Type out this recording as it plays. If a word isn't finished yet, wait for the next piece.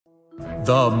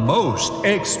The most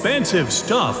expensive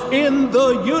stuff in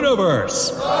the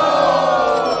universe!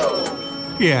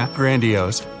 Yeah,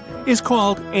 grandiose. Is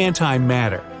called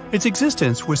antimatter. Its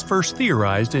existence was first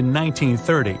theorized in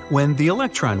 1930 when the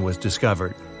electron was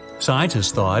discovered.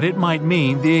 Scientists thought it might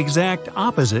mean the exact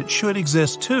opposite should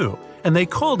exist too, and they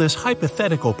called this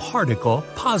hypothetical particle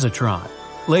positron.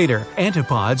 Later,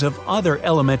 antipodes of other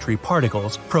elementary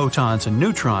particles, protons and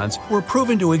neutrons, were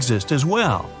proven to exist as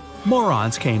well.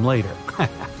 Morons came later.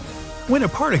 When a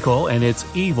particle and its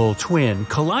evil twin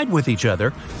collide with each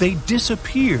other, they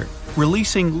disappear,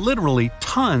 releasing literally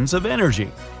tons of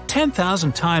energy,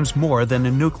 10,000 times more than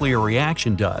a nuclear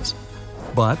reaction does.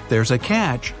 But there's a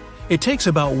catch. It takes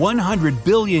about 100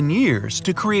 billion years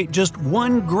to create just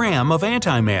 1 gram of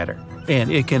antimatter, and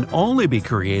it can only be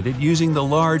created using the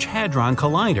Large Hadron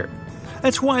Collider.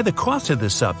 That's why the cost of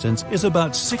this substance is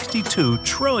about $62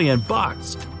 trillion.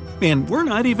 And we're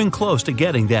not even close to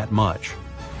getting that much.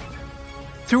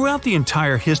 Throughout the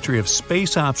entire history of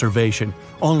space observation,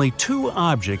 only 2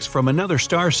 objects from another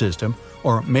star system,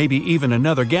 or maybe even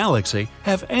another galaxy,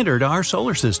 have entered our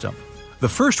solar system. The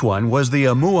first one was the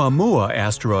Oumuamua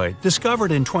asteroid,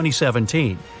 discovered in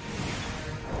 2017.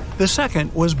 The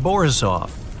second was Borisov,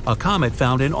 a comet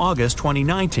found in August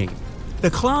 2019. The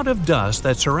cloud of dust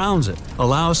that surrounds it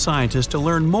allows scientists to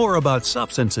learn more about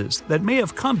substances that may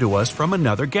have come to us from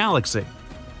another galaxy.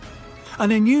 An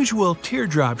unusual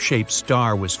teardrop-shaped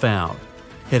star was found.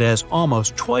 It has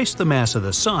almost twice the mass of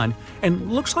the Sun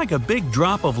and looks like a big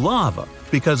drop of lava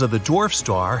because of the dwarf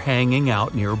star hanging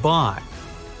out nearby.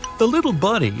 The little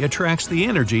buddy attracts the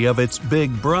energy of its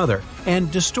big brother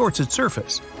and distorts its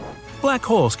surface. Black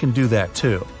holes can do that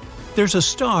too. There's a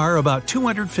star about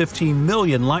 215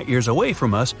 million light-years away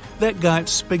from us that got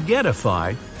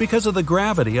spaghettified because of the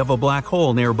gravity of a black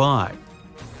hole nearby.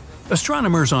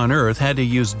 Astronomers on Earth had to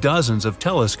use dozens of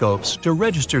telescopes to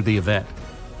register the event.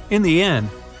 In the end,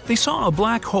 they saw a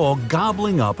black hole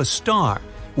gobbling up a star,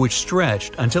 which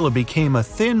stretched until it became a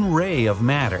thin ray of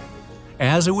matter.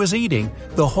 As it was eating,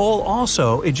 the hole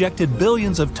also ejected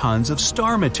billions of tons of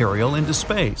star material into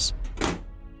space.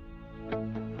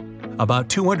 About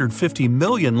 250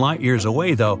 million light-years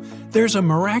away, though, there's a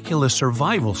miraculous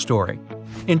survival story.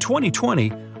 In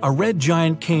 2020, a red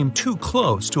giant came too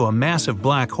close to a massive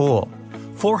black hole,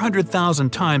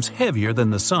 400,000 times heavier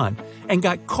than the Sun, and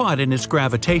got caught in its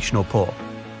gravitational pull.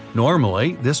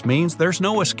 Normally, this means there's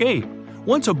no escape.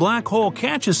 Once a black hole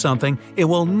catches something, it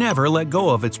will never let go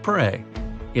of its prey.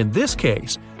 In this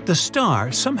case, the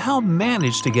star somehow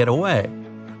managed to get away.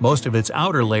 Most of its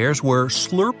outer layers were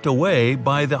slurped away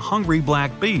by the hungry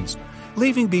black beast,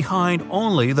 leaving behind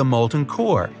only the molten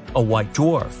core, a white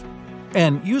dwarf.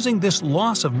 And using this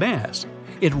loss of mass,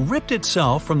 it ripped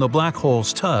itself from the black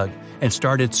hole's tug and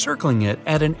started circling it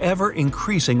at an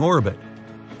ever-increasing orbit.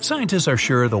 Scientists are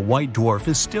sure the white dwarf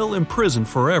is still imprisoned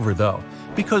forever, though,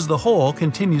 because the hole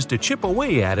continues to chip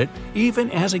away at it even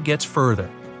as it gets further.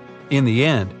 In the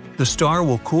end, the star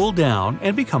will cool down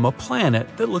and become a planet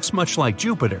that looks much like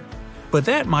Jupiter. But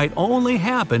that might only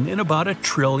happen in about 1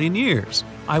 trillion years.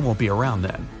 I won't be around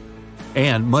then.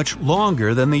 And much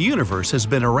longer than the universe has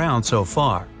been around so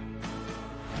far.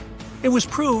 It was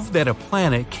proved that a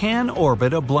planet can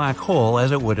orbit a black hole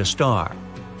as it would a star.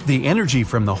 The energy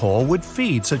from the hole would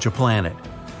feed such a planet.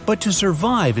 But to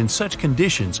survive in such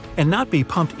conditions and not be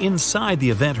pumped inside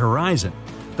the event horizon,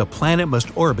 the planet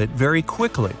must orbit very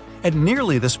quickly, at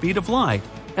nearly the speed of light,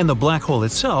 and the black hole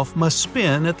itself must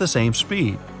spin at the same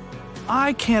speed.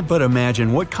 I can't but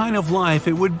imagine what kind of life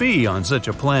it would be on such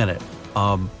a planet.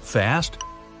 Fast?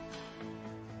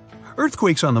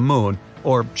 Earthquakes on the moon,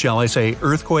 or shall I say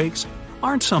earthquakes,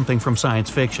 aren't something from science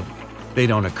fiction. They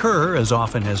don't occur as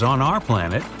often as on our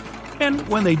planet, and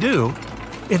when they do,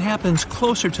 it happens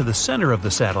closer to the center of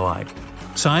the satellite.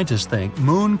 Scientists think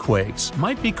moonquakes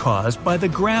might be caused by the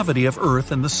gravity of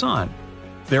Earth and the Sun.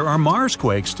 There are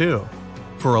Marsquakes too.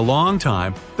 For a long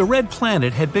time, the red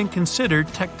planet had been considered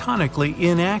tectonically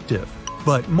inactive,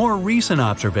 but more recent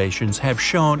observations have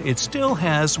shown it still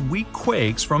has weak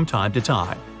quakes from time to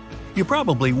time. You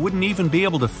probably wouldn't even be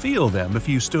able to feel them if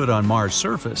you stood on Mars'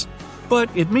 surface, but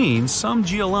it means some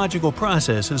geological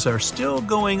processes are still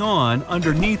going on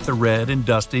underneath the red and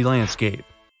dusty landscape.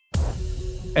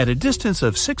 At a distance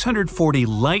of 640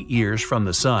 light-years from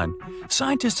the Sun,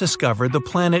 scientists discovered the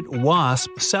planet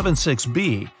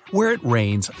WASP-76b, where it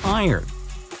rains iron.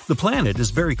 The planet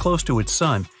is very close to its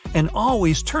Sun and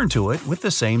always turn to it with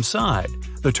the same side.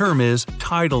 The term is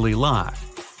tidally locked.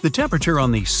 The temperature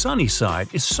on the sunny side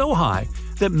is so high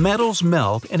that metals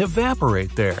melt and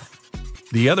evaporate there.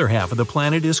 The other half of the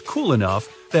planet is cool enough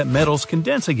that metals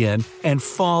condense again and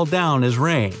fall down as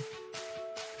rain.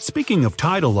 Speaking of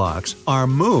tidal locks, our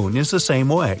moon is the same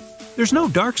way. There's no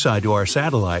dark side to our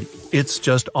satellite, it's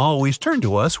just always turned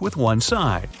to us with one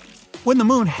side. When the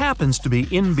moon happens to be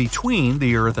in between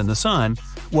the Earth and the Sun,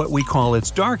 what we call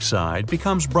its dark side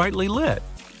becomes brightly lit.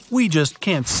 We just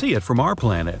can't see it from our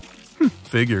planet.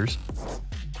 Figures.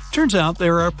 Turns out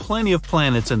there are plenty of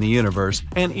planets in the universe,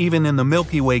 and even in the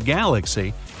Milky Way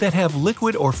galaxy, that have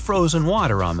liquid or frozen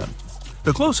water on them.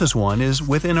 The closest one is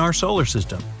within our solar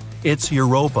system. It's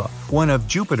Europa, one of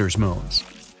Jupiter's moons.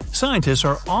 Scientists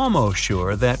are almost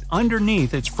sure that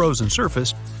underneath its frozen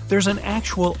surface, there's an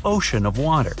actual ocean of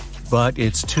water. But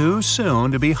it's too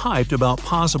soon to be hyped about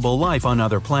possible life on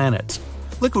other planets.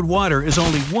 Liquid water is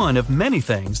only one of many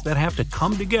things that have to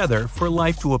come together for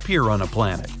life to appear on a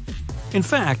planet. In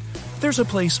fact, there's a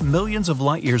place millions of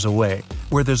light years away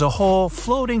where there's a whole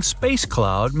floating space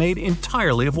cloud made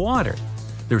entirely of water.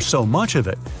 There's so much of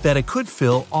it that it could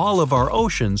fill all of our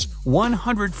oceans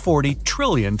 140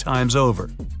 trillion times over.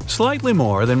 Slightly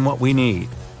more than what we need.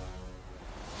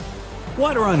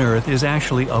 Water on Earth is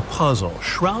actually a puzzle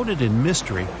shrouded in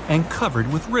mystery and covered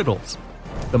with riddles.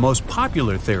 The most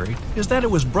popular theory is that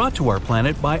it was brought to our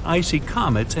planet by icy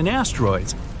comets and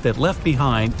asteroids that left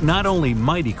behind not only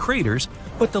mighty craters,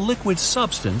 but the liquid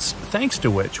substance thanks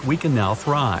to which we can now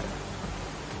thrive.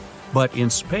 But in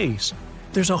space,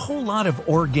 there's a whole lot of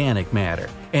organic matter,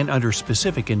 and under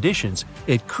specific conditions,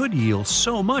 it could yield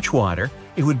so much water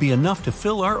it would be enough to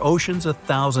fill our oceans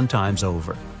 1,000 times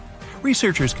over.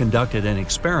 Researchers conducted an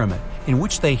experiment in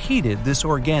which they heated this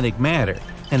organic matter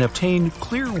and obtained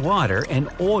clear water and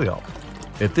oil.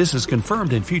 If this is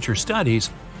confirmed in future studies,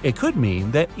 it could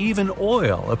mean that even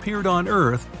oil appeared on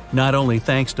Earth not only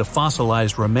thanks to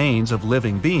fossilized remains of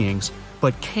living beings,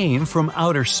 but came from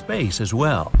outer space as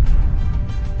well.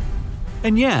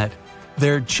 And yet,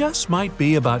 there just might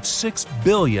be about 6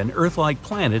 billion Earth-like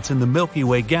planets in the Milky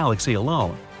Way galaxy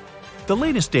alone. The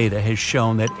latest data has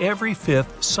shown that every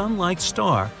fifth Sun-like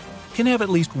star can have at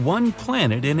least one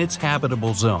planet in its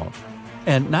habitable zone.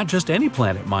 And not just any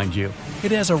planet, mind you. It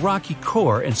has a rocky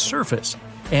core and surface,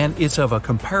 and it's of a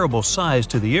comparable size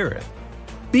to the Earth.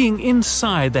 Being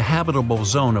inside the habitable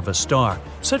zone of a star,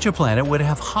 such a planet would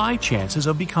have high chances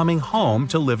of becoming home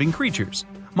to living creatures,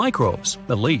 microbes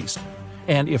at least.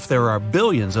 And if there are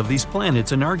billions of these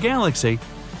planets in our galaxy,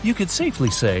 you could safely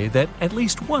say that at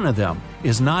least one of them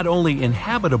is not only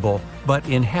inhabitable, but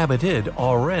inhabited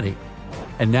already.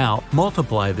 And now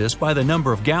multiply this by the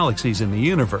number of galaxies in the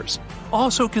universe,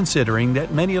 also considering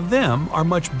that many of them are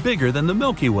much bigger than the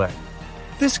Milky Way.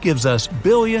 This gives us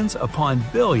billions upon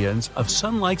billions of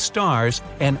Sun-like stars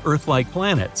and Earth-like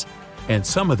planets, and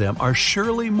some of them are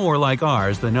surely more like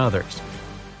ours than others.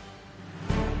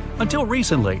 Until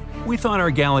recently, we thought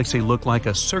our galaxy looked like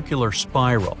a circular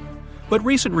spiral. But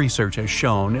recent research has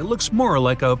shown it looks more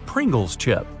like a Pringles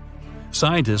chip.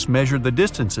 Scientists measured the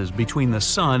distances between the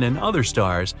Sun and other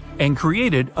stars and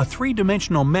created a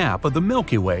three-dimensional map of the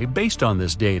Milky Way based on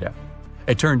this data.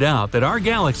 It turned out that our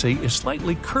galaxy is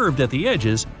slightly curved at the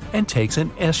edges and takes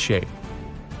an S shape.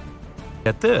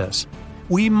 At this,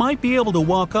 we might be able to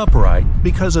walk upright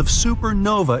because of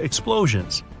supernova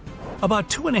explosions. About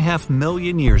 2.5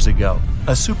 million years ago,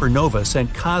 a supernova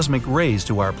sent cosmic rays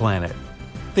to our planet.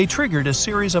 They triggered a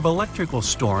series of electrical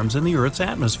storms in the Earth's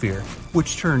atmosphere,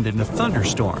 which turned into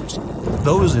thunderstorms.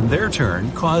 Those in their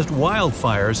turn caused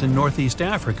wildfires in Northeast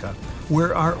Africa,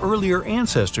 where our earlier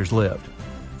ancestors lived.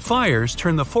 Fires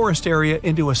turned the forest area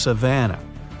into a savanna,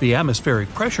 the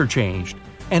atmospheric pressure changed,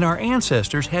 and our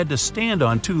ancestors had to stand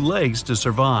on two legs to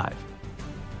survive.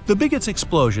 The biggest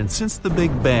explosion since the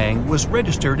Big Bang was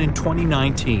registered in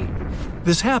 2019.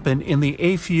 This happened in the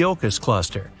Ophiuchus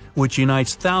cluster, which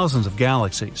unites thousands of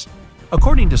galaxies.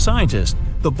 According to scientists,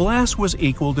 the blast was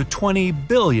equal to 20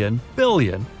 billion,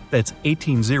 that's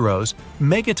 18 zeros,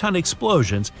 megaton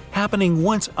explosions happening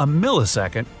once a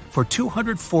millisecond for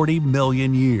 240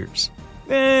 million years.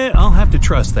 I'll have to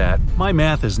trust that. My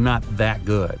math is not that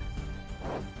good.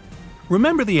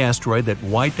 Remember the asteroid that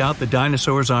wiped out the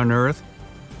dinosaurs on Earth?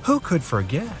 Who could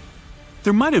forget?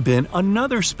 There might have been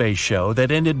another space show that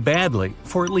ended badly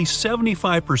for at least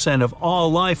 75% of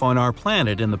all life on our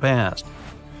planet in the past.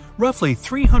 Roughly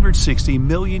 360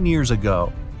 million years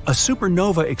ago, a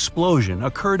supernova explosion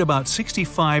occurred about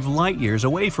 65 light-years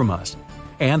away from us,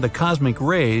 and the cosmic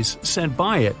rays sent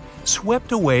by it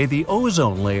swept away the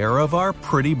ozone layer of our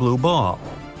pretty blue ball.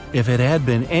 If it had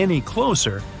been any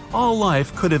closer, all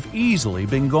life could have easily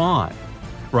been gone.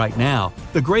 Right now,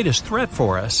 the greatest threat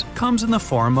for us comes in the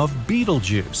form of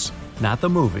Betelgeuse, not the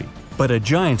movie, but a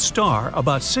giant star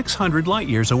about 600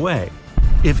 light-years away.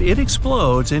 If it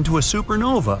explodes into a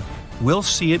supernova, we'll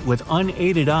see it with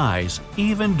unaided eyes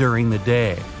even during the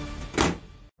day.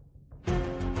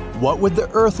 What would the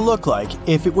Earth look like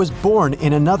if it was born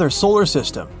in another solar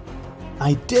system?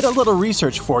 I did a little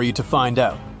research for you to find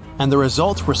out, and the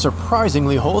results were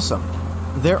surprisingly wholesome.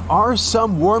 There are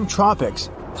some warm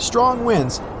tropics, strong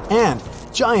winds, and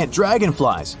giant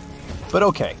dragonflies. But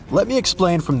okay, let me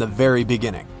explain from the very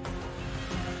beginning.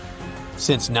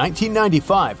 Since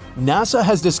 1995, NASA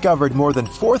has discovered more than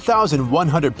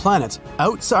 4,100 planets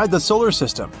outside the solar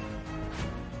system.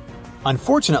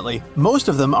 Unfortunately, most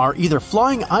of them are either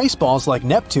flying ice balls like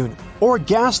Neptune or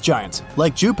gas giants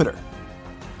like Jupiter.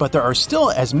 But there are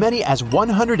still as many as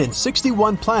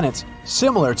 161 planets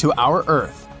similar to our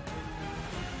Earth.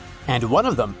 And one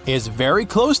of them is very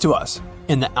close to us,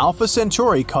 in the Alpha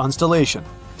Centauri constellation.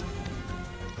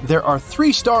 There are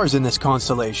 3 stars in this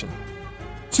constellation.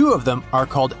 2 of them are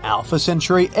called Alpha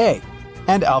Centauri A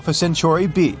and Alpha Centauri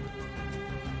B.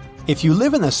 If you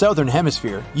live in the southern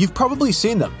hemisphere, you've probably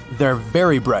seen them. They're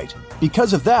very bright.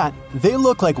 Because of that, they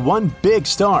look like one big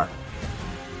star.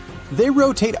 They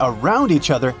rotate around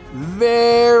each other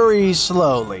very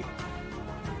slowly.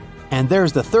 And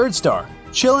there's the 3rd star,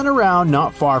 chilling around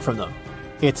not far from them.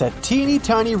 It's a teeny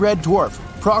tiny red dwarf,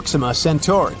 Proxima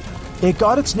Centauri. It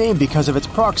got its name because of its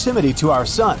proximity to our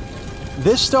Sun.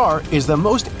 This star is the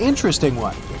most interesting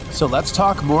one, so let's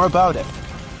talk more about it.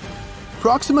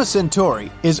 Proxima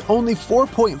Centauri is only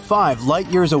 4.5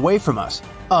 light-years away from us.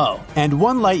 Oh, and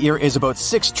 1 light-year is about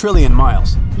 6 trillion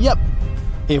miles. Yep.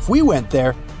 If we went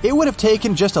there, it would have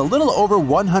taken just a little over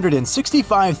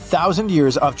 165,000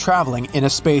 years of traveling in a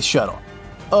space shuttle.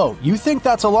 Oh, you think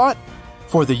that's a lot?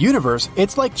 For the universe,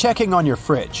 it's like checking on your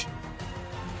fridge.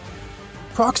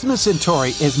 Proxima Centauri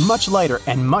is much lighter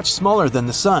and much smaller than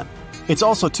the Sun. It's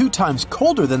also 2 times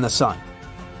colder than the Sun,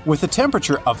 with a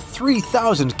temperature of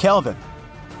 3,000 Kelvin.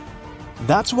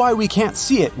 That's why we can't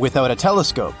see it without a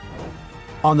telescope.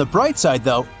 On the bright side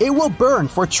though, it will burn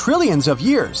for trillions of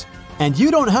years, and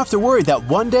you don't have to worry that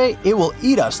one day it will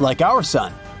eat us like our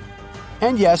Sun.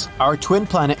 And yes, our twin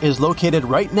planet is located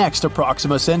right next to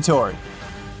Proxima Centauri.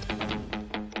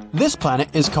 This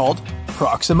planet is called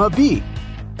Proxima b.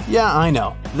 Yeah, I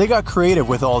know, they got creative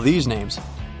with all these names.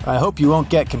 I hope you won't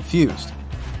get confused.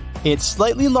 It's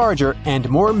slightly larger and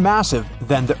more massive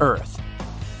than the Earth.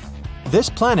 This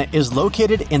planet is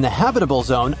located in the habitable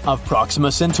zone of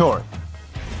Proxima Centauri.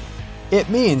 It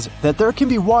means that there can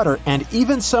be water and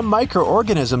even some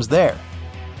microorganisms there.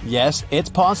 Yes, it's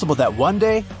possible that one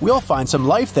day we'll find some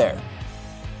life there.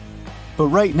 But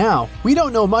right now, we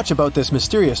don't know much about this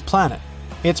mysterious planet.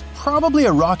 It's probably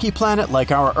a rocky planet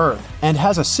like our Earth and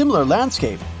has a similar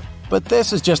landscape, but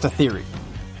this is just a theory.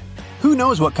 Who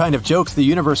knows what kind of jokes the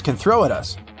universe can throw at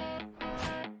us?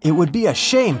 It would be a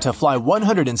shame to fly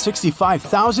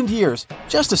 165,000 years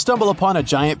just to stumble upon a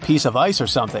giant piece of ice or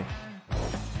something.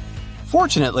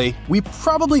 Fortunately, we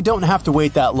probably don't have to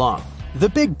wait that long. The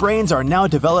big brains are now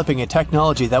developing a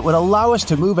technology that would allow us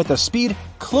to move at the speed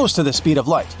close to the speed of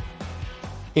light.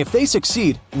 If they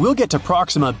succeed, we'll get to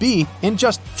Proxima b in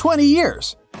just 20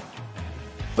 years.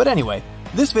 But anyway,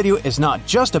 this video is not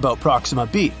just about Proxima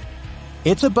b.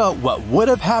 It's about what would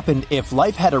have happened if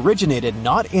life had originated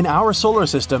not in our solar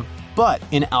system, but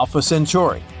in Alpha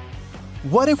Centauri.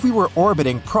 What if we were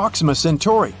orbiting Proxima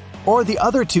Centauri, or the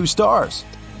other 2 stars?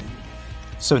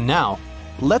 So now,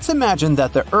 let's imagine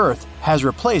that the Earth has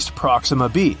replaced Proxima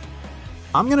b.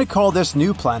 I'm going to call this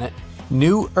new planet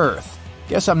New Earth.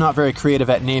 Guess I'm not very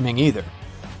creative at naming either.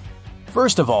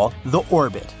 First of all, the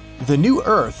orbit. The new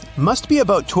Earth must be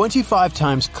about 25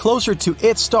 times closer to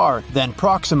its star than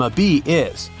Proxima b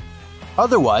is.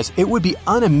 Otherwise, it would be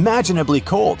unimaginably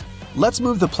cold. Let's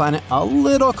move the planet a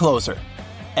little closer.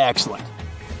 Excellent.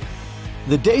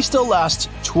 The day still lasts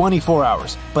 24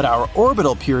 hours, but our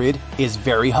orbital period is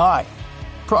very high.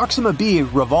 Proxima b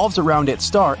revolves around its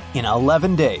star in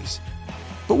 11 days.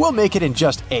 But we'll make it in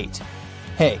just 8.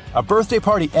 Hey, a birthday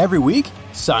party every week?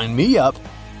 Sign me up.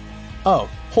 Oh,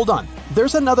 hold on.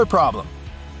 There's another problem.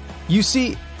 You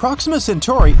see, Proxima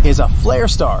Centauri is a flare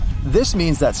star. This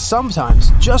means that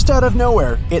sometimes, just out of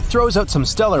nowhere, it throws out some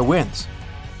stellar winds.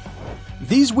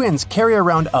 These winds carry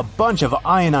around a bunch of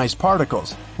ionized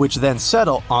particles, which then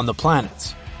settle on the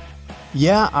planets.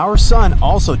 Yeah, our Sun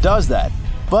also does that,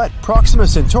 but Proxima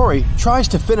Centauri tries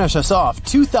to finish us off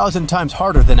 2,000 times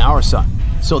harder than our Sun,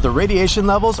 so the radiation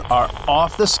levels are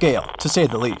off the scale, to say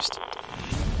the least.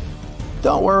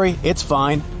 Don't worry, it's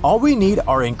fine. All we need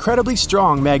are incredibly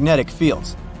strong magnetic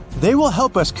fields. They will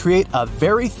help us create a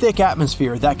very thick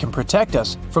atmosphere that can protect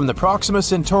us from the Proxima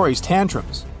Centauri's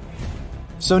tantrums.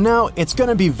 So now it's going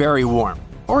to be very warm.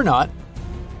 Or not.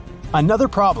 Another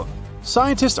problem.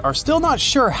 scientists are still not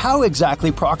sure how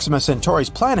exactly Proxima Centauri's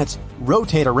planets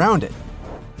rotate around it.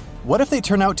 What if they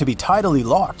turn out to be tidally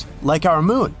locked, like our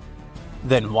moon?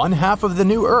 Then one half of the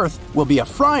new Earth will be a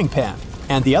frying pan,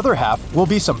 and the other half will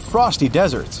be some frosty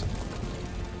deserts.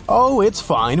 Oh, it's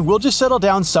fine, we'll just settle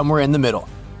down somewhere in the middle.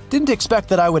 Didn't expect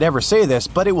that I would ever say this,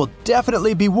 but it will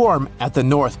definitely be warm at the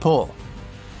North Pole.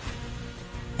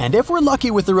 And if we're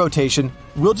lucky with the rotation,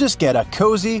 we'll just get a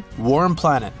cozy, warm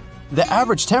planet. The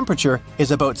average temperature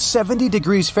is about 70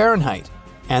 degrees Fahrenheit,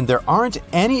 and there aren't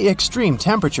any extreme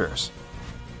temperatures.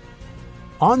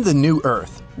 On the new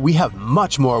Earth, we have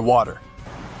much more water.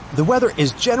 The weather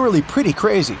is generally pretty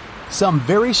crazy, some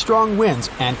very strong winds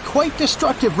and quite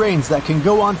destructive rains that can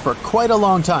go on for quite a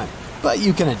long time, but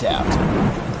you can adapt.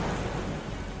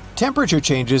 Temperature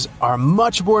changes are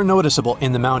much more noticeable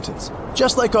in the mountains.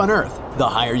 Just like on Earth, the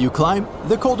higher you climb,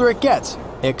 the colder it gets,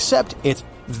 except it's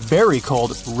very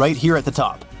cold right here at the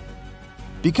top.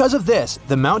 Because of this,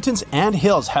 the mountains and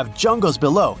hills have jungles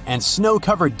below and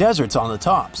snow-covered deserts on the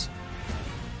tops.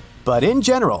 But in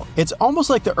general, it's almost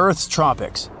like the Earth's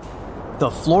tropics. The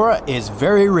flora is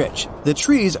very rich, the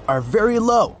trees are very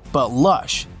low but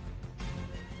lush.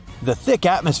 The thick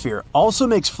atmosphere also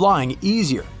makes flying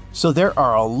easier, so there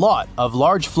are a lot of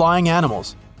large flying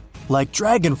animals, like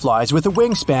dragonflies with a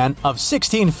wingspan of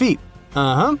 16 feet.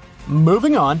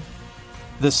 Moving on.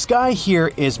 The sky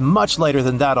here is much lighter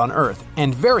than that on Earth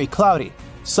and very cloudy.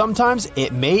 Sometimes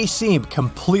it may seem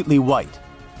completely white.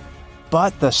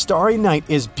 But the starry night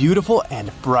is beautiful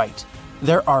and bright.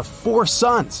 There are 4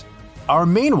 suns. Our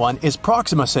main one is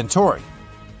Proxima Centauri.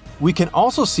 We can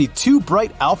also see 2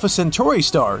 bright Alpha Centauri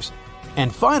stars.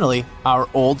 And finally, our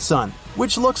old sun,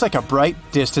 which looks like a bright,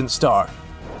 distant star.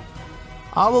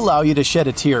 I'll allow you to shed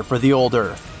a tear for the old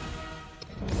Earth.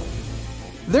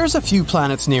 There's a few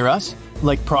planets near us,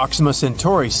 like Proxima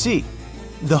Centauri c.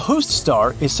 The host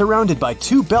star is surrounded by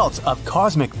 2 belts of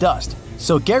cosmic dust,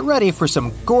 so get ready for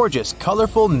some gorgeous,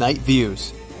 colorful night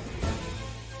views.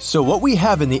 So what we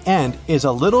have in the end is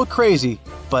a little crazy,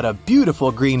 but a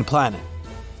beautiful green planet.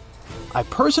 I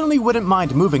personally wouldn't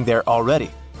mind moving there already.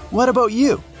 What about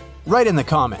you? Write in the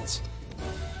comments.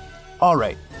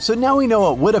 Alright, so now we know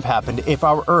what would have happened if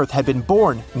our Earth had been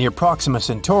born near Proxima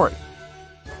Centauri.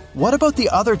 What about the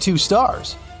other 2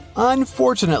 stars?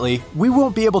 Unfortunately, we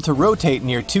won't be able to rotate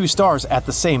near 2 stars at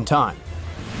the same time.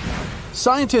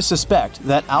 Scientists suspect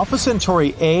that Alpha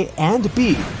Centauri A and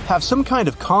B have some kind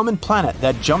of common planet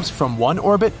that jumps from one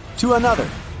orbit to another,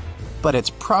 but it's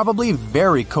probably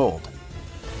very cold.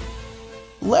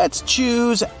 Let's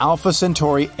choose Alpha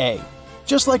Centauri A.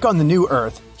 Just like on the new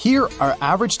Earth, here our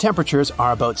average temperatures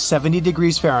are about 70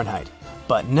 degrees Fahrenheit,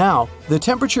 but now the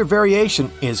temperature variation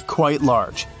is quite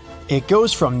large. It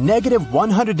goes from negative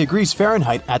 100 degrees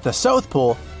Fahrenheit at the South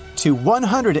Pole to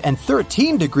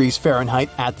 113 degrees Fahrenheit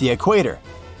at the equator.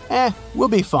 We'll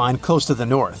be fine close to the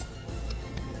north.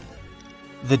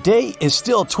 The day is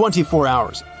still 24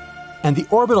 hours, and the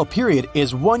orbital period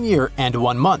is 1 year and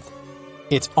 1 month.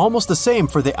 It's almost the same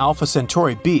for the Alpha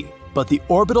Centauri B, but the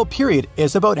orbital period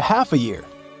is about half a year.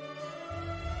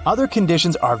 Other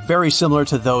conditions are very similar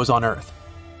to those on Earth.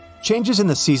 Changes in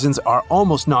the seasons are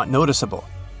almost not noticeable.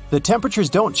 The temperatures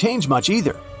don't change much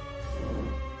either.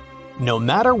 No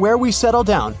matter where we settle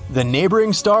down, the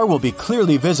neighboring star will be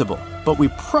clearly visible, but we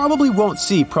probably won't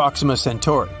see Proxima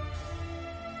Centauri.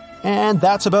 And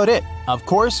that's about it. Of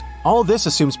course, all this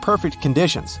assumes perfect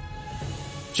conditions.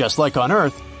 Just like on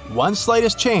Earth, one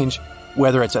slightest change,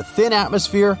 whether it's a thin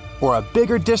atmosphere or a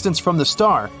bigger distance from the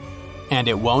star, and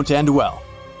it won't end well.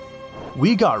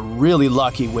 We got really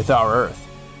lucky with our Earth.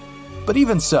 But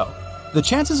even so, the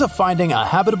chances of finding a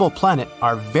habitable planet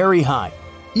are very high.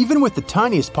 Even with the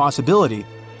tiniest possibility,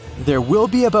 there will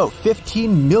be about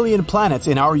 15 million planets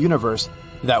in our universe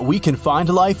that we can find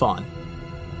life on.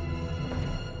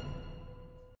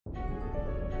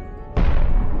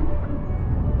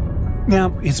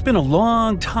 Now, it's been a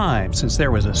long time since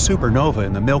there was a supernova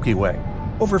in the Milky Way.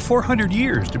 Over 400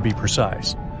 years to be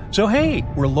precise. So hey,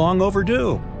 we're long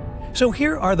overdue. So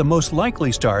here are the most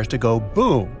likely stars to go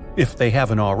boom, if they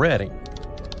haven't already.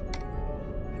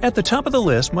 At the top of the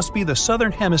list must be the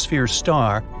Southern Hemisphere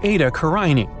star Eta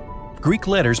Carinae. Greek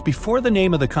letters before the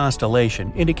name of the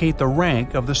constellation indicate the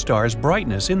rank of the star's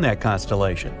brightness in that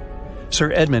constellation.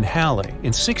 Sir Edmund Halley,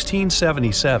 in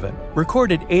 1677,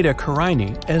 recorded Eta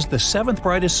Carinae as the 7th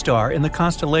brightest star in the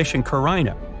constellation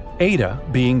Carina, Eta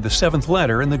being the 7th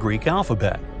letter in the Greek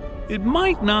alphabet. It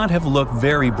might not have looked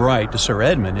very bright to Sir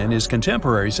Edmund and his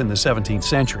contemporaries in the 17th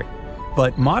century,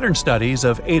 but modern studies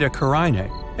of Eta Carinae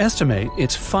estimate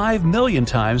it's 5 million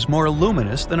times more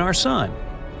luminous than our Sun.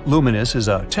 Luminous is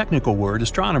a technical word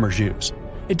astronomers use.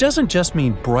 It doesn't just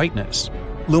mean brightness.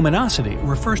 Luminosity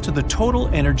refers to the total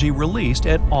energy released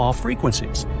at all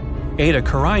frequencies. Eta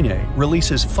Carinae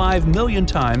releases 5 million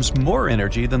times more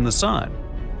energy than the Sun.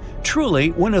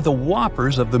 Truly one of the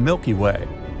whoppers of the Milky Way,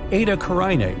 Eta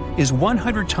Carinae is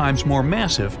 100 times more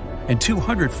massive and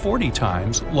 240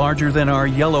 times larger than our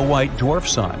yellow-white dwarf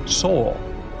sun, Sol.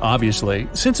 Obviously,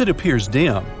 since it appears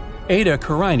dim, Eta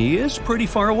Carinae is pretty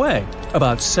far away,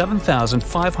 about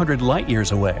 7,500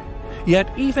 light-years away.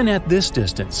 Yet even at this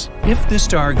distance, if this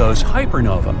star goes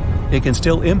hypernova, it can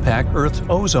still impact Earth's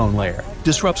ozone layer,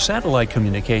 disrupt satellite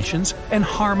communications, and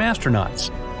harm astronauts.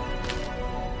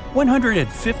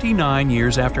 159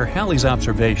 years after Halley's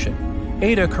observation,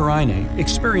 Eta Carinae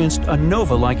experienced a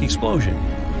nova-like explosion.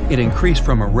 It increased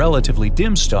from a relatively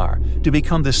dim star to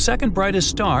become the second brightest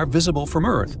star visible from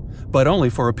Earth, but only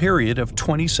for a period of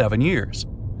 27 years.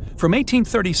 From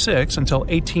 1836 until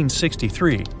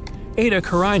 1863, Eta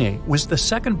Carinae was the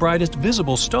second brightest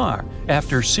visible star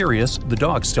after Sirius, the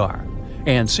dog star,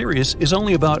 and Sirius is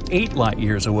only about 8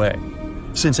 light-years away.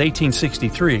 Since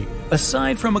 1863,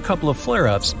 aside from a couple of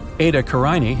flare-ups, Eta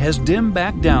Carinae has dimmed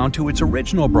back down to its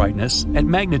original brightness at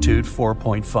magnitude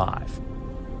 4.5.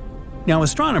 Now,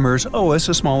 astronomers owe us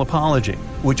a small apology,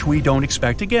 which we don't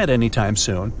expect to get anytime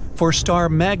soon, for star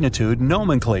magnitude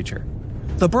nomenclature.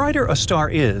 The brighter a star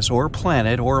is, or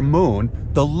planet, or moon,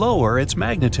 the lower its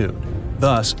magnitude.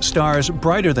 Thus, stars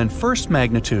brighter than first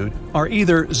magnitude are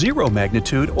either 0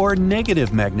 magnitude or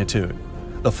negative magnitude.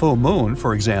 The full moon,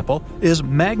 for example, is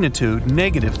magnitude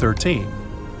negative 13.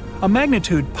 A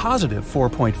magnitude positive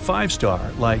 4.5 star,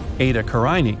 like Eta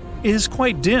Carinae, is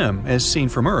quite dim as seen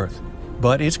from Earth,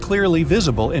 but it's clearly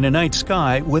visible in a night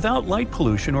sky without light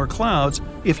pollution or clouds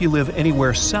if you live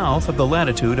anywhere south of the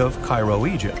latitude of Cairo,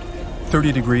 Egypt.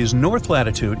 30 degrees north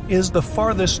latitude is the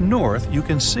farthest north you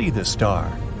can see this star.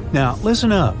 Now,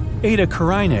 listen up. Eta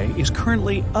Carinae is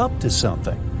currently up to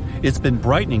something. It's been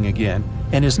brightening again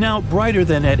and is now brighter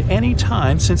than at any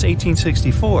time since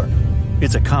 1864.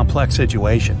 It's a complex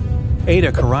situation.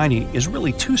 Eta Carinae is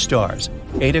really 2 stars,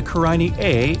 Eta Carinae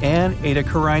A and Eta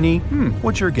Carinae,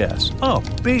 what's your guess? Oh,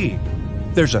 B.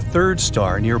 There's a third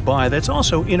star nearby that's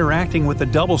also interacting with the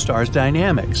double star's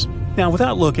dynamics. Now,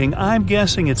 without looking, I'm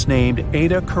guessing it's named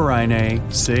Eta Carinae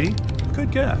C.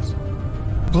 Good guess.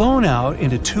 Blown out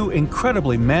into 2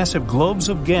 incredibly massive globes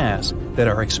of gas that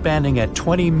are expanding at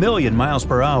 20 million miles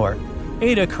per hour,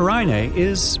 Eta Carinae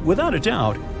is, without a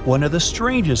doubt, one of the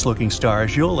strangest looking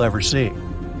stars you'll ever see.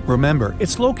 Remember,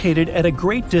 it's located at a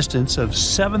great distance of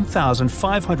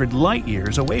 7,500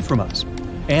 light-years away from us.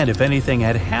 And if anything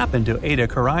had happened to Eta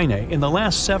Carinae in the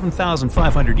last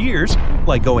 7,500 years,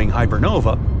 like going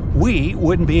hypernova, we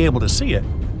wouldn't be able to see it,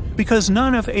 because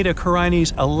none of Eta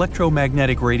Carinae's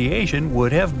electromagnetic radiation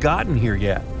would have gotten here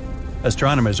yet.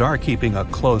 Astronomers are keeping a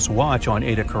close watch on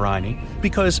Eta Carinae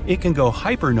because it can go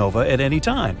hypernova at any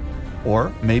time.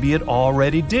 Or maybe it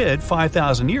already did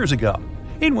 5,000 years ago,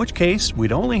 in which case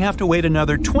we'd only have to wait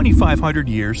another 2,500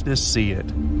 years to see it.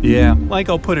 Yeah, like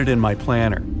I'll put it in my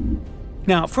planner.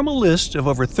 Now, from a list of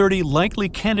over 30 likely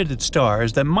candidate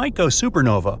stars that might go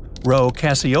supernova, Rho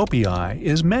Cassiopeiae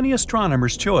is many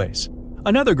astronomers' choice.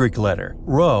 Another Greek letter,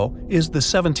 Rho, is the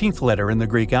 17th letter in the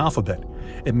Greek alphabet.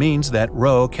 It means that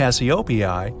Rho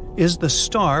Cassiopeiae is the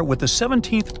star with the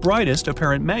 17th brightest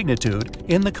apparent magnitude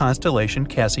in the constellation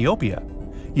Cassiopeia.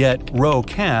 Yet Rho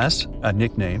Cass, a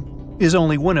nickname, is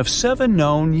only one of 7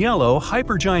 known yellow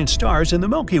hypergiant stars in the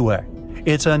Milky Way.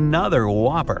 It's another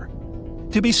whopper.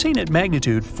 To be seen at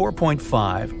magnitude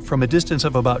 4.5 from a distance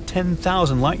of about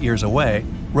 10,000 light-years away,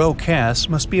 Rho Cass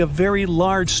must be a very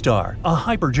large star, a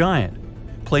hypergiant.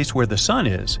 Placed where the Sun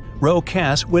is, Rho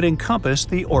Cass would encompass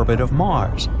the orbit of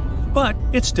Mars. But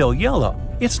it's still yellow.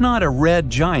 It's not a red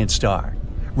giant star.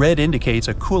 Red indicates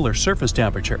a cooler surface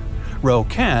temperature. Rho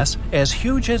Cass, as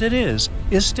huge as it is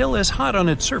still as hot on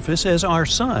its surface as our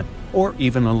Sun, or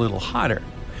even a little hotter.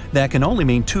 That can only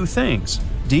mean 2 things.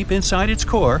 Deep inside its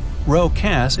core, Rho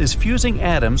Cass is fusing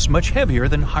atoms much heavier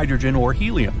than hydrogen or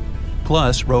helium.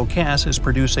 Plus, Rho Cass is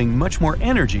producing much more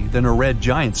energy than a red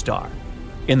giant star.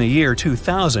 In the year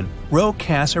 2000, Rho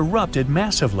Cass erupted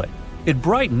massively. It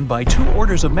brightened by 2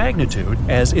 orders of magnitude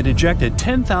as it ejected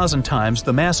 10,000 times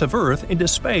the mass of Earth into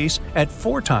space at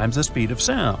 4 times the speed of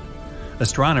sound.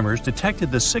 Astronomers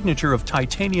detected the signature of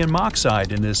titanium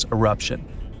oxide in this eruption.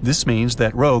 This means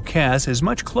that Rho Cass is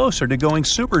much closer to going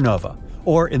supernova,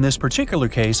 or in this particular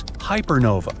case,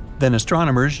 hypernova, than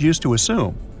astronomers used to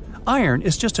assume. Iron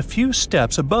is just a few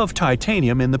steps above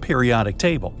titanium in the periodic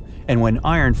table, and when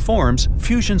iron forms,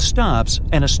 fusion stops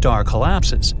and a star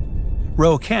collapses.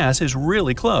 Rho Cass is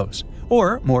really close,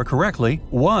 Or, more correctly,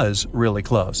 was really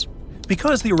close.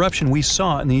 Because the eruption we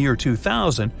saw in the year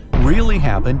 2000 really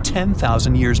happened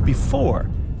 10,000 years before.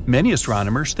 Many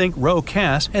astronomers think Rho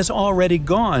Cass has already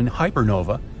gone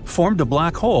hypernova, formed a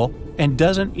black hole, and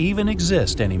doesn't even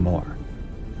exist anymore.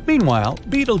 Meanwhile,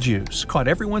 Betelgeuse caught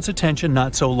everyone's attention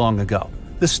not so long ago.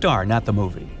 The star, not the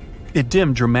movie. It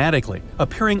dimmed dramatically,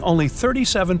 appearing only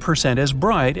 37% as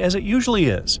bright as it usually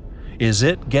is. Is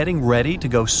it getting ready to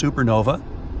go supernova?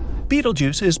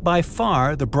 Betelgeuse is by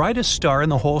far the brightest star in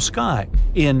the whole sky,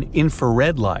 in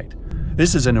infrared light.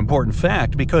 This is an important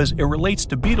fact because it relates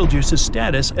to Betelgeuse's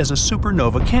status as a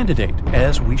supernova candidate,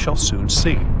 as we shall soon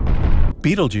see.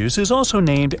 Betelgeuse is also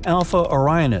named Alpha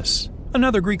Orionis,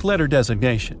 another Greek letter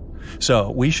designation. So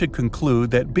we should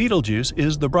conclude that Betelgeuse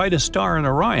is the brightest star in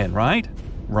Orion, right?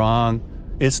 Wrong.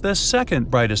 It's the second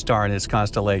brightest star in its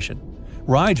constellation.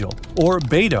 Rigel, or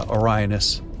Beta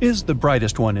Orionis, is the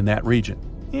brightest one in that region.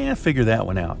 Yeah, figure that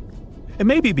one out. It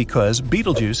may be because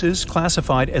Betelgeuse is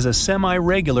classified as a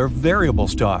semi-regular variable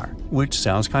star, which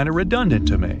sounds kind of redundant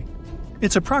to me.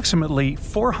 Its approximately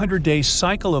 400-day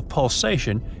cycle of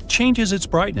pulsation changes its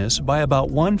brightness by about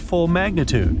one full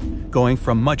magnitude, going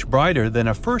from much brighter than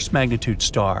a first magnitude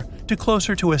star to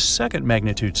closer to a second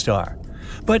magnitude star.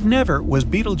 But never was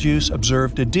Betelgeuse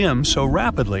observed to dim so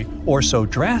rapidly or so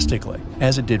drastically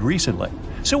as it did recently.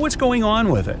 So what's going on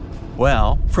with it?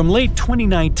 Well, from late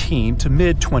 2019 to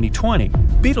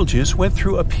mid-2020, Betelgeuse went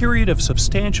through a period of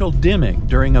substantial dimming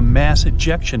during a mass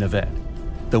ejection event.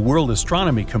 The world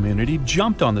astronomy community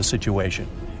jumped on the situation,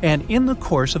 and in the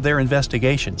course of their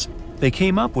investigations, they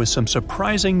came up with some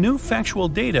surprising new factual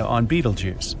data on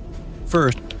Betelgeuse.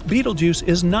 First, Betelgeuse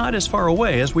is not as far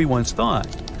away as we once thought.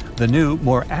 The new,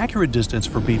 more accurate distance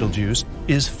for Betelgeuse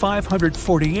is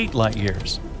 548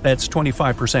 light-years. That's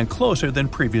 25% closer than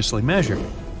previously measured.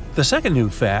 The second new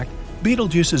fact,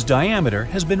 Betelgeuse's diameter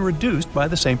has been reduced by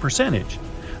the same percentage.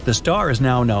 The star is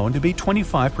now known to be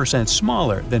 25%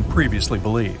 smaller than previously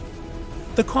believed.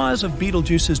 The cause of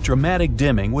Betelgeuse's dramatic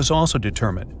dimming was also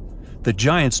determined. The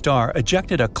giant star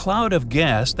ejected a cloud of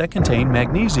gas that contained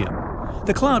magnesium.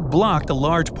 The cloud blocked a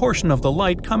large portion of the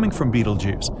light coming from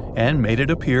Betelgeuse and made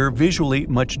it appear visually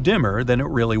much dimmer than it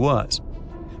really was.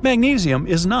 Magnesium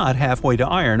is not halfway to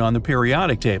iron on the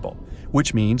periodic table,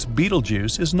 which means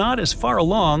Betelgeuse is not as far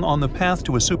along on the path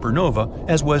to a supernova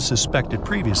as was suspected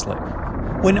previously.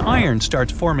 When iron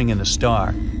starts forming in a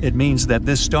star, it means that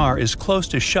this star is close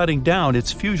to shutting down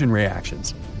its fusion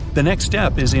reactions. The next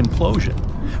step is implosion.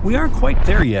 We aren't quite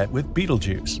there yet with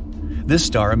Betelgeuse. This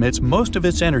star emits most of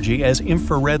its energy as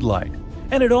infrared light,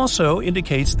 and it also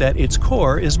indicates that its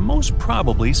core is most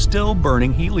probably still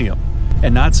burning helium,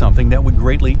 and not something that would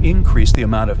greatly increase the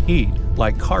amount of heat,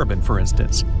 like carbon for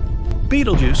instance.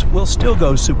 Betelgeuse will still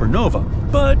go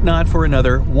supernova, but not for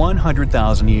another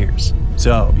 100,000 years.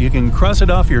 So you can cross it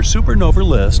off your supernova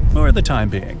list for the time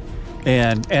being.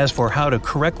 And as for how to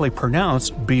correctly pronounce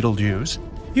Betelgeuse,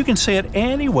 you can say it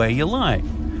any way you like.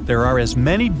 There are as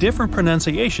many different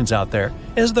pronunciations out there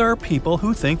as there are people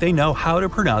who think they know how to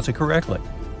pronounce it correctly.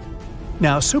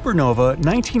 Now, supernova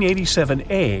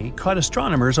 1987A caught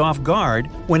astronomers off guard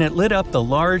when it lit up the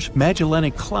Large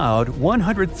Magellanic Cloud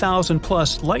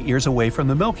 100,000-plus light-years away from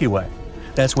the Milky Way.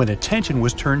 That's when attention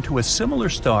was turned to a similar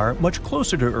star much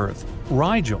closer to Earth,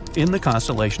 Rigel, in the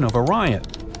constellation of Orion.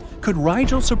 Could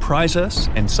Rigel surprise us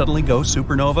and suddenly go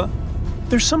supernova?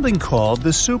 There's something called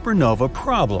the supernova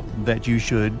problem that you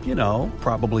should,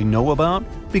 probably know about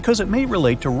because it may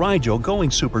relate to Rigel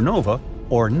going supernova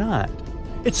or not.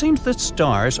 It seems that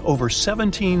stars over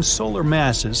 17 solar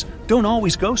masses don't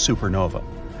always go supernova.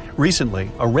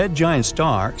 Recently, a red giant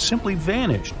star simply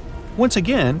vanished. Once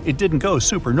again, it didn't go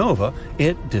supernova,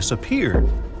 it disappeared.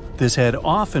 This had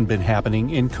often been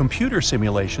happening in computer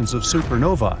simulations of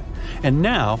supernovae, and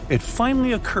now it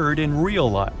finally occurred in real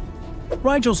life.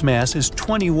 Rigel's mass is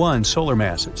 21 solar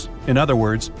masses. In other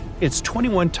words, it's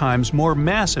 21 times more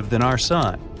massive than our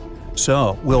Sun.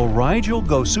 So, will Rigel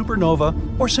go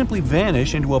supernova or simply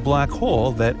vanish into a black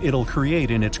hole that it'll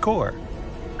create in its core?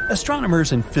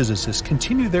 Astronomers and physicists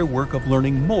continue their work of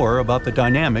learning more about the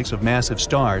dynamics of massive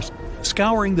stars,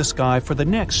 scouring the sky for the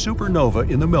next supernova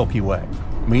in the Milky Way.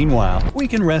 Meanwhile, we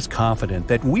can rest confident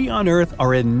that we on Earth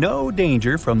are in no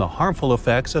danger from the harmful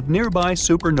effects of nearby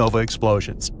supernova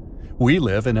explosions. We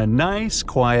live in a nice,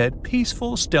 quiet,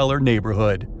 peaceful, stellar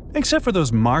neighborhood, except for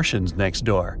those Martians next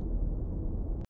door.